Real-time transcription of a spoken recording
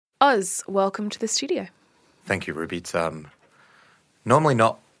Oz, welcome to the studio. Thank you, Ruby. It's normally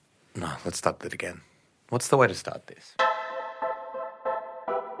not... No, let's start that again. What's the way to start this?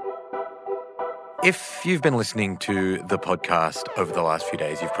 If you've been listening to the podcast over the last few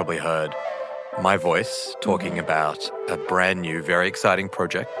days, you've probably heard my voice talking about a brand new, very exciting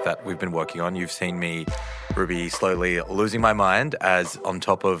project that we've been working on. You've seen me, Ruby, slowly losing my mind as on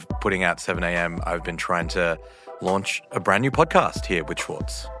top of putting out 7am, I've been trying to launch a brand new podcast here with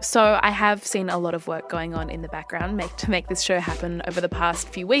Schwartz. So I have seen a lot of work going on in the background to make this show happen over the past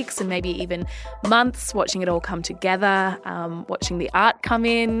few weeks and maybe even months, watching it all come together, watching the art come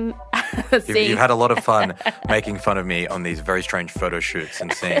in. You've had a lot of fun making fun of me on these very strange photo shoots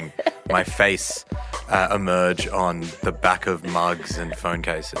and seeing my face emerge on the back of mugs and phone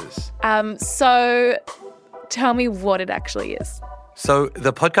cases. So tell me what it actually is. So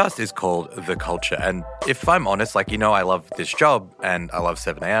the podcast is called The Culture, and if I'm honest, I love this job and I love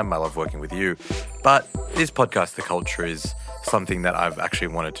 7am, I love working with you, but this podcast, The Culture, is something that I've actually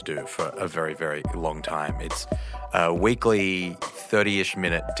wanted to do for a very, very long time. It's a weekly 30-ish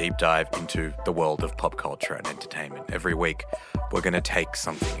minute deep dive into the world of pop culture and entertainment. Every week we're going to take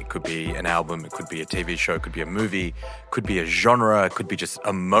something. It could be an album, it could be a TV show, it could be a movie, it could be a genre, it could be just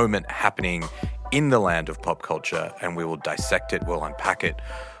a moment happening in the land of pop culture, and we will dissect it, we'll unpack it,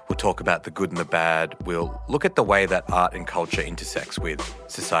 we'll talk about the good and the bad, we'll look at the way that art and culture intersects with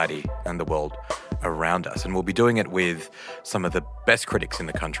society and the world around us. And we'll be doing it with some of the best critics in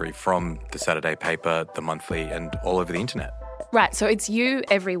the country from the Saturday paper, the monthly, and all over the internet. Right, so it's you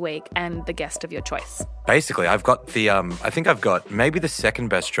every week and the guest of your choice. Basically, I've got I think I've got maybe the second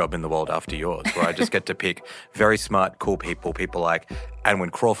best job in the world after yours, where I just get to pick very smart, cool people like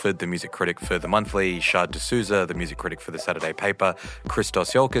Anwin Crawford, the music critic for The Monthly, Shad D'Souza, the music critic for the Saturday paper,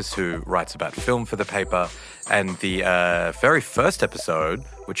 Christos Yolkis, who writes about film for the paper, and the very first episode,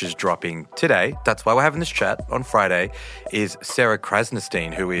 which is dropping today, that's why we're having this chat on Friday, is Sarah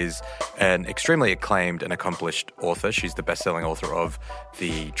Krasnostein, who is an extremely acclaimed and accomplished author. She's the best-selling author of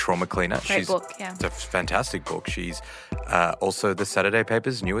The Trauma Cleaner. Great book, yeah. It's a fantastic book. She's also the Saturday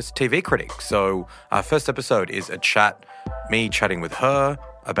paper's newest TV critic. So our first episode is a chat, me chatting with her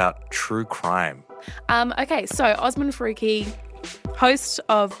about true crime. Okay, so Osman Faruqi, host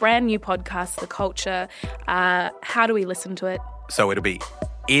of brand new podcast, The Culture. How do we listen to it? So it'll be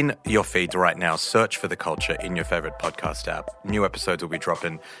in your feeds right now. Search for The Culture in your favourite podcast app. New episodes will be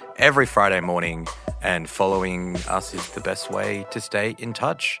dropping every Friday morning, and following us is the best way to stay in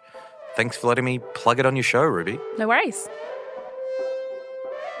touch. Thanks for letting me plug it on your show, Ruby. No worries.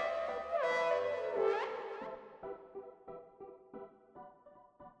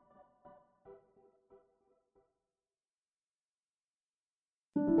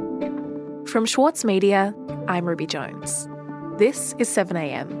 From Schwartz Media, I'm Ruby Jones. This is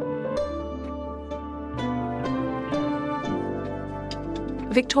 7am.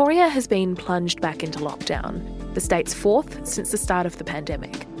 Victoria has been plunged back into lockdown, the state's fourth since the start of the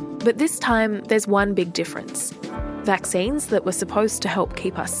pandemic. But this time, there's one big difference. Vaccines that were supposed to help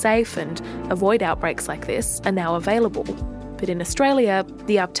keep us safe and avoid outbreaks like this are now available. But in Australia,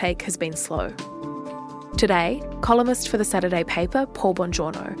 the uptake has been slow. Today, columnist for the Saturday paper, Paul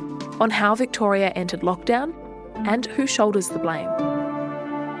Bongiorno, on how Victoria entered lockdown and who shoulders the blame.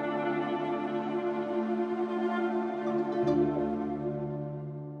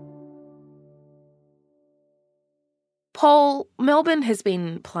 Paul, Melbourne has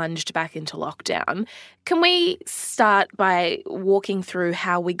been plunged back into lockdown. Can we start by walking through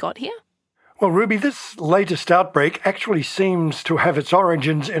how we got here? Well, Ruby, this latest outbreak actually seems to have its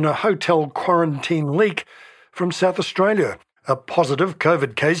origins in a hotel quarantine leak from South Australia. A positive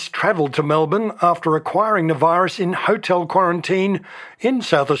COVID case travelled to Melbourne after acquiring the virus in hotel quarantine in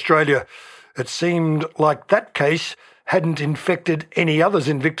South Australia. It seemed like that case hadn't infected any others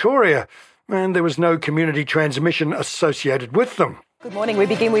in Victoria, and there was no community transmission associated with them. Good morning. We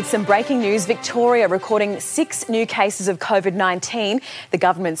begin with some breaking news. Victoria recording 6 new cases of COVID-19. The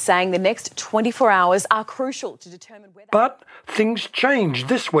government's saying the next 24 hours are crucial to determine whether... But things changed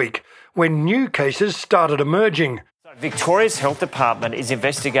this week when new cases started emerging. Victoria's Health Department is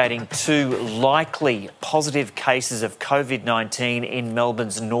investigating 2 likely positive cases of COVID-19 in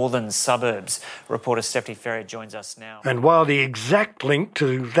Melbourne's northern suburbs. Reporter Stephanie Ferrier joins us now. And while the exact link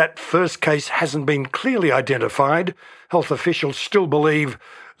to that first case hasn't been clearly identified, health officials still believe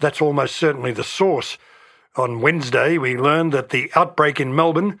that's almost certainly the source. On Wednesday, we learned that the outbreak in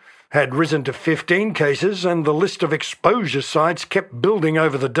Melbourne had risen to 15 cases and the list of exposure sites kept building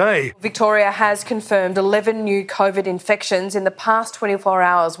over the day. Victoria has confirmed 11 new COVID infections in the past 24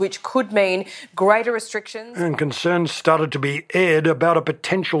 hours, which could mean greater restrictions. And concerns started to be aired about a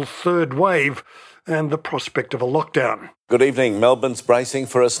potential third wave and the prospect of a lockdown. Good evening. Melbourne's bracing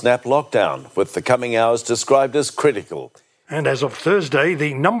for a snap lockdown, with the coming hours described as critical. And as of Thursday,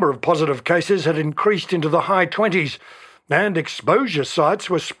 the number of positive cases had increased into the high 20s, and exposure sites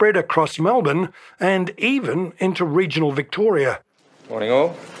were spread across Melbourne and even into regional Victoria. Morning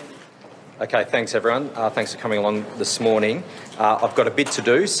all. Okay, thanks everyone. Thanks for coming along this morning. I've got a bit to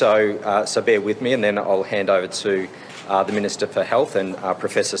do, so bear with me, and then I'll hand over to the Minister for Health, and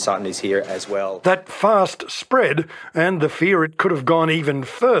Professor Sutton is here as well. That fast spread and the fear it could have gone even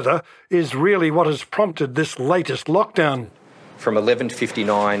further is really what has prompted this latest lockdown. From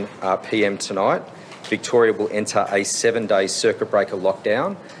 11:59 p.m. tonight, Victoria will enter a 7-day circuit breaker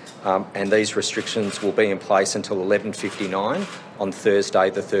lockdown, and these restrictions will be in place until 11:59 on Thursday,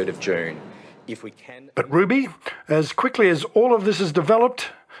 the 3rd of June. But Ruby, as quickly as all of this has developed,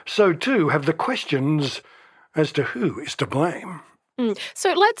 so too have the questions as to who is to blame.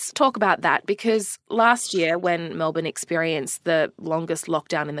 So let's talk about that, because last year when Melbourne experienced the longest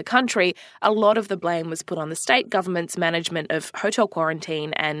lockdown in the country, a lot of the blame was put on the state government's management of hotel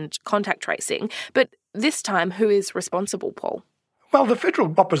quarantine and contact tracing. But this time, who is responsible, Paul? Well, the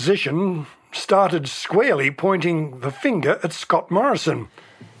federal opposition started squarely pointing the finger at Scott Morrison.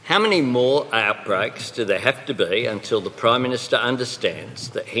 How many more outbreaks do there have to be until the Prime Minister understands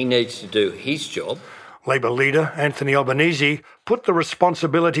that he needs to do his job? Labor leader Anthony Albanese put the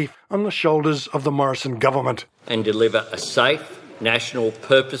responsibility on the shoulders of the Morrison government. And deliver a safe, national,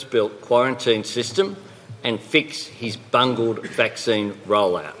 purpose-built quarantine system and fix his bungled vaccine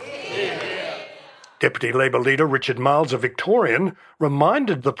rollout. Deputy Labor leader Richard Marles, a Victorian,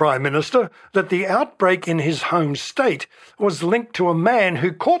 reminded the Prime Minister that the outbreak in his home state was linked to a man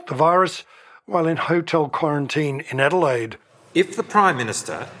who caught the virus while in hotel quarantine in Adelaide. If the Prime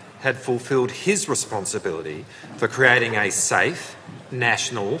Minister had fulfilled his responsibility for creating a safe,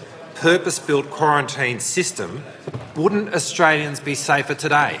 national, purpose-built quarantine system, wouldn't Australians be safer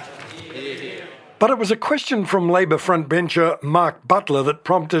today? But it was a question from Labor frontbencher Mark Butler that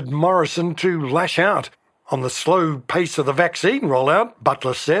prompted Morrison to lash out. On the slow pace of the vaccine rollout,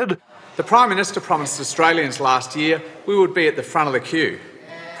 Butler said, "The Prime Minister promised Australians last year we would be at the front of the queue.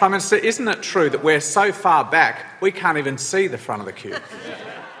 Prime Minister, isn't it true that we're so far back we can't even see the front of the queue?"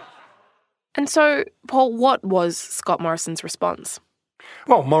 And so, Paul, what was Scott Morrison's response?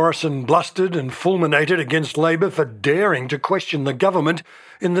 Well, Morrison blustered and fulminated against Labor for daring to question the government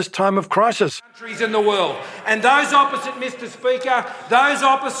in this time of crisis. Countries in the world. And those opposite, Mr. Speaker, those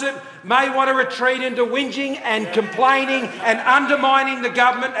opposite may want to retreat into whinging and complaining and undermining the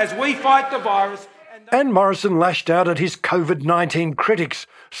government as we fight the virus. And Morrison lashed out at his COVID-19 critics,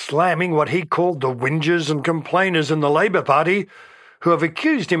 slamming what he called the whingers and complainers in the Labor Party, who have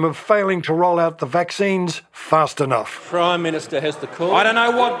accused him of failing to roll out the vaccines fast enough. Prime Minister has the call. I don't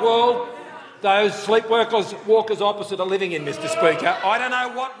know what world those walkers opposite are living in, Mr. Speaker. I don't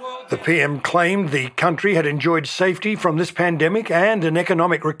know what world... The PM claimed the country had enjoyed safety from this pandemic and an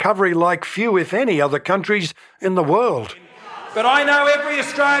economic recovery like few, if any, other countries in the world. But I know every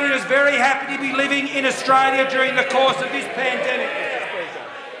Australian is very happy to be living in Australia during the course of this pandemic, Mr. Speaker.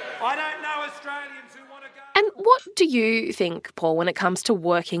 I don't know Australians who want to go... And what do you think, Paul, when it comes to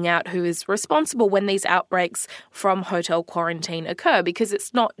working out who is responsible when these outbreaks from hotel quarantine occur? Because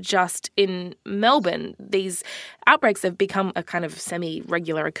it's not just in Melbourne. These outbreaks have become a kind of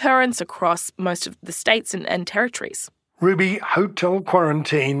semi-regular occurrence across most of the states and territories. Ruby, hotel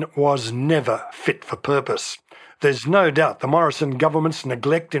quarantine was never fit for purpose. There's no doubt the Morrison government's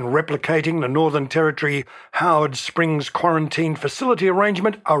neglect in replicating the Northern Territory Howard Springs quarantine facility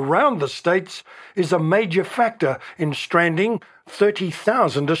arrangement around the states is a major factor in stranding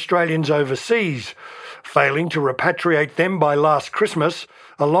 30,000 Australians overseas. Failing to repatriate them by last Christmas,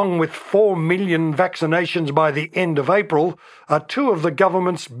 along with 4 million vaccinations by the end of April, are two of the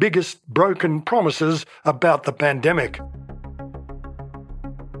government's biggest broken promises about the pandemic.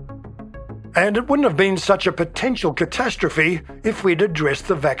 And it wouldn't have been such a potential catastrophe if we'd addressed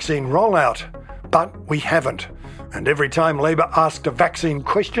the vaccine rollout. But we haven't. And every time Labor asked a vaccine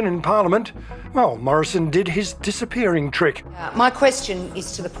question in Parliament, well, Morrison did his disappearing trick. My question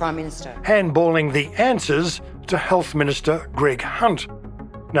is to the Prime Minister. Handballing the answers to Health Minister Greg Hunt.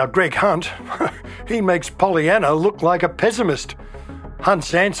 Now, Greg Hunt, he makes Pollyanna look like a pessimist.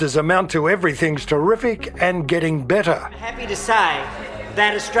 Hunt's answers amount to everything's terrific and getting better. I'm happy to say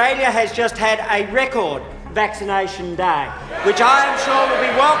that Australia has just had a record Vaccination Day, which I am sure will be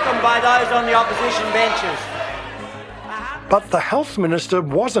welcomed by those on the opposition benches. But the Health Minister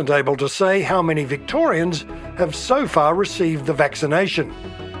wasn't able to say how many Victorians have so far received the vaccination.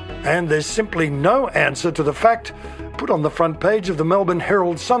 And there's simply no answer to the fact, put on the front page of the Melbourne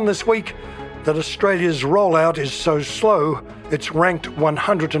Herald Sun this week, that Australia's rollout is so slow it's ranked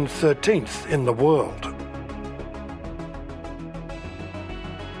 113th in the world.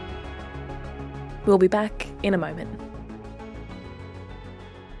 We'll be back in a moment.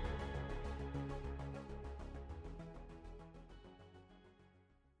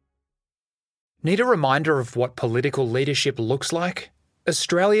 Need a reminder of what political leadership looks like?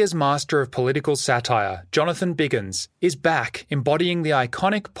 Australia's master of political satire, Jonathan Biggins, is back embodying the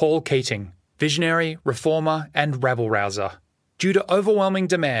iconic Paul Keating, visionary, reformer and rabble-rouser. Due to overwhelming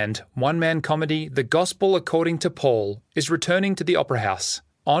demand, one-man comedy The Gospel According to Paul is returning to the Opera House,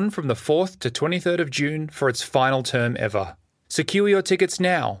 on from the 4th to 23rd of June for its final term ever. Secure your tickets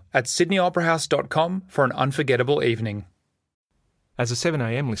now at sydneyoperahouse.com for an unforgettable evening. As a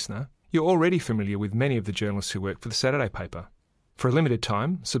 7am listener, you're already familiar with many of the journalists who work for the Saturday paper. For a limited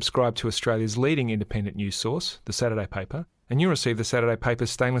time, subscribe to Australia's leading independent news source, the Saturday paper, and you'll receive the Saturday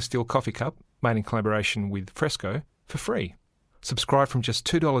paper's stainless steel coffee cup, made in collaboration with Fresco, for free. Subscribe from just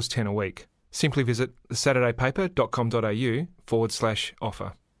 $2.10 a week. Simply visit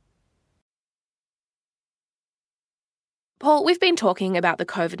thesaturdaypaper.com.au/offer. Paul, we've been talking about the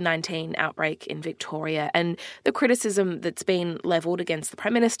COVID-19 outbreak in Victoria and the criticism that's been levelled against the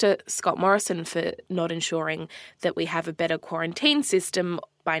Prime Minister, Scott Morrison, for not ensuring that we have a better quarantine system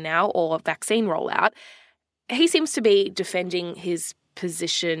by now or vaccine rollout. He seems to be defending his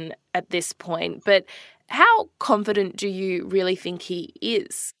position at this point, but how confident do you really think he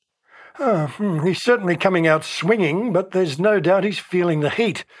is? He's certainly coming out swinging, but there's no doubt he's feeling the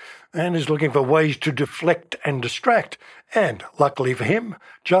heat and is looking for ways to deflect and distract. And, luckily for him,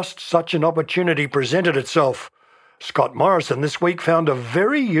 just such an opportunity presented itself. Scott Morrison this week found a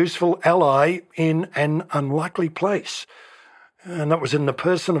very useful ally in an unlikely place. And that was in the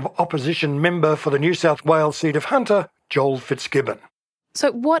person of opposition member for the New South Wales seat of Hunter, Joel Fitzgibbon.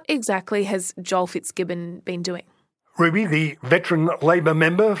 So what exactly has Joel Fitzgibbon been doing? Ruby, the veteran Labor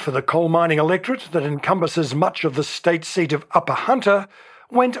member for the coal mining electorate that encompasses much of the state seat of Upper Hunter,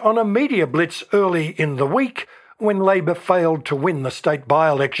 went on a media blitz early in the week when Labor failed to win the state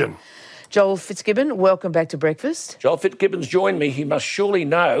by-election. Joel Fitzgibbon, welcome back to Breakfast. Joel Fitzgibbon's joined me. He must surely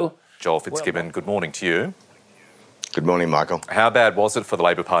know. Joel Fitzgibbon, good morning to you. Good morning, Michael. How bad was it for the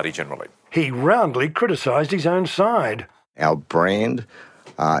Labor Party generally? He roundly criticised his own side. Our brand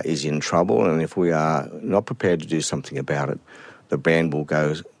is in trouble, and if we are not prepared to do something about it, the brand will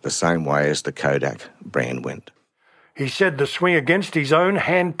go the same way as the Kodak brand went. He said the swing against his own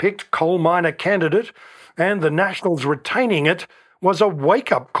hand-picked coal miner candidate and the Nationals retaining it was a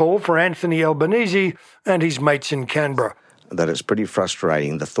wake-up call for Anthony Albanese and his mates in Canberra. That it's pretty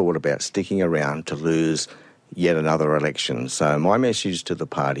frustrating, the thought about sticking around to lose yet another election. So my message to the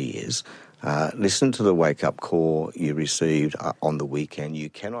party is listen to the wake-up call you received on the weekend. You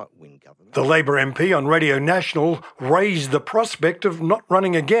cannot win government. The Labor MP on Radio National raised the prospect of not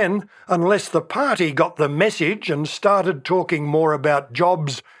running again unless the party got the message and started talking more about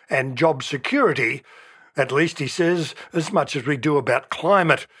jobs and job security. At least, he says, as much as we do about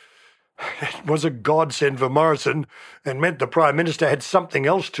climate. It was a godsend for Morrison and meant the Prime Minister had something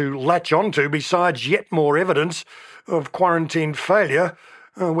else to latch onto besides yet more evidence of quarantine failure,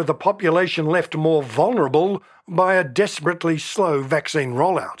 with the population left more vulnerable by a desperately slow vaccine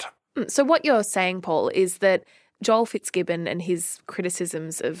rollout. So what you're saying, Paul, is that Joel Fitzgibbon and his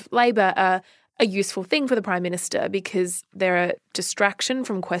criticisms of Labor are a useful thing for the Prime Minister because they're a distraction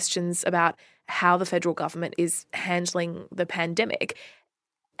from questions about how the federal government is handling the pandemic.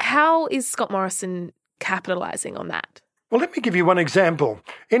 How is Scott Morrison capitalising on that? Well, let me give you one example.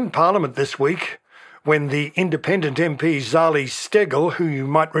 In Parliament this week, when the independent MP Zali Steggall, who you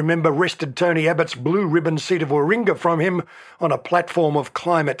might remember wrested Tony Abbott's blue ribbon seat of Warringah from him on a platform of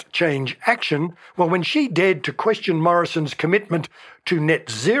climate change action, well, when she dared to question Morrison's commitment to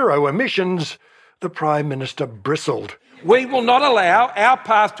net zero emissions, the Prime Minister bristled. We will not allow our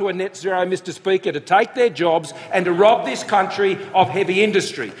path to a net zero, Mr Speaker, to take their jobs and to rob this country of heavy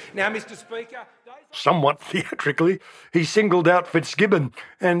industry. Now, Mr Speaker... Somewhat theatrically, he singled out Fitzgibbon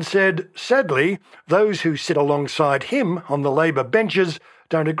and said, sadly, those who sit alongside him on the Labor benches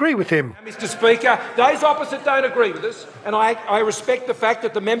don't agree with him. Now, Mr Speaker, those opposite don't agree with us, and I respect the fact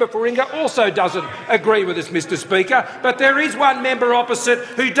that the member for Warringah also doesn't agree with us, Mr Speaker, but there is one member opposite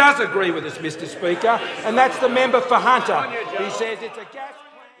who does agree with us, Mr Speaker, and that's the member for Hunter. He says it's a gas...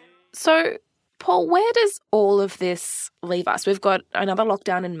 So Paul, where does all of this leave us? We've got another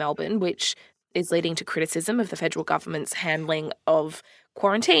lockdown in Melbourne, which is leading to criticism of the federal government's handling of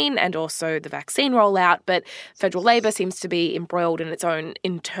quarantine and also the vaccine rollout, but federal Labor seems to be embroiled in its own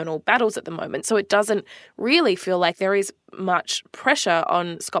internal battles at the moment. So it doesn't really feel like there is much pressure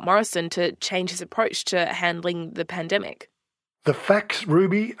on Scott Morrison to change his approach to handling the pandemic. The facts,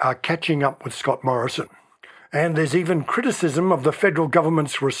 Ruby, are catching up with Scott Morrison. And there's even criticism of the federal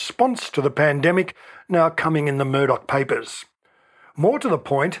government's response to the pandemic now coming in the Murdoch papers. More to the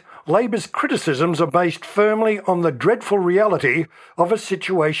point, Labor's criticisms are based firmly on the dreadful reality of a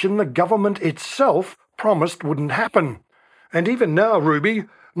situation the government itself promised wouldn't happen. And even now, Ruby,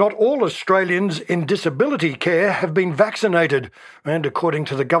 not all Australians in disability care have been vaccinated, and according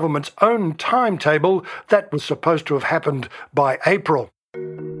to the government's own timetable, that was supposed to have happened by April.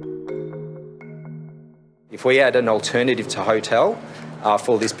 If we had an alternative to hotel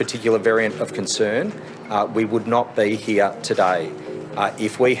for this particular variant of concern, we would not be here today.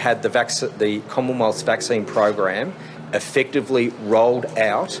 If we had the Commonwealth's vaccine program effectively rolled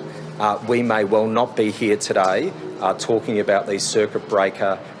out, we may well not be here today talking about these circuit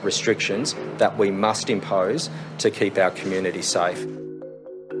breaker restrictions that we must impose to keep our community safe.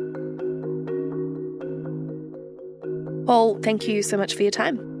 Paul, thank you so much for your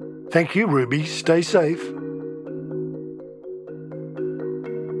time. Thank you, Ruby. Stay safe.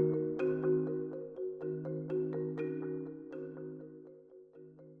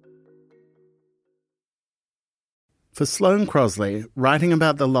 For Sloane Crosley, writing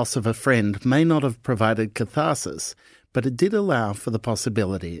about the loss of a friend may not have provided catharsis, but it did allow for the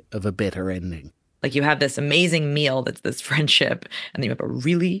possibility of a better ending. Like, you have this amazing meal that's this friendship, and then you have a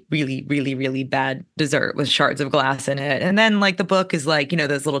really, really, really, really bad dessert with shards of glass in it. And then, like, the book is like,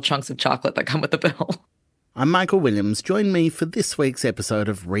 those little chunks of chocolate that come with the bill. I'm Michael Williams. Join me for this week's episode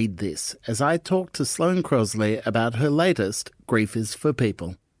of Read This as I talk to Sloane Crosley about her latest, Grief is for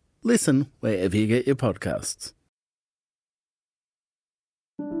People. Listen wherever you get your podcasts.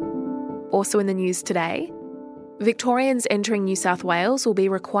 Also in the news today, Victorians entering New South Wales will be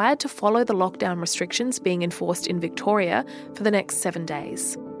required to follow the lockdown restrictions being enforced in Victoria for the next 7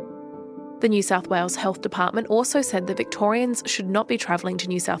 days. The New South Wales Health Department also said that Victorians should not be travelling to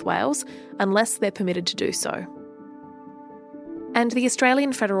New South Wales unless they're permitted to do so. And the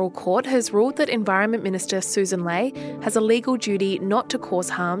Australian Federal Court has ruled that Environment Minister Susan Ley has a legal duty not to cause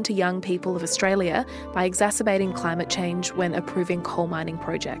harm to young people of Australia by exacerbating climate change when approving coal mining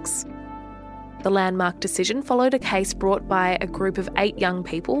projects. The landmark decision followed a case brought by a group of 8 young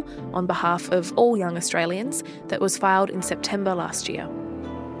people on behalf of all young Australians that was filed in September last year.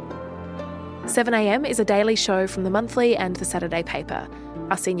 7am is a daily show from The Monthly and The Saturday Paper.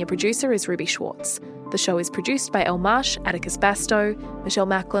 Our senior producer is Ruby Schwartz. The show is produced by Elle Marsh, Atticus Bastow, Michelle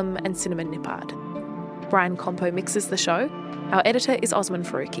Macklem and Cinnamon Nippard. Brian Compo mixes the show. Our editor is Osman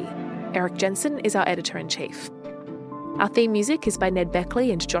Faruqi. Eric Jensen is our editor-in-chief. Our theme music is by Ned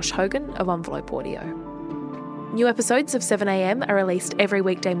Beckley and Josh Hogan of Envelope Audio. New episodes of 7am are released every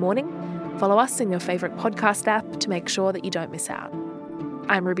weekday morning. Follow us in your favourite podcast app to make sure that you don't miss out.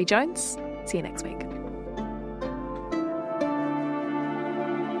 I'm Ruby Jones. See you next week.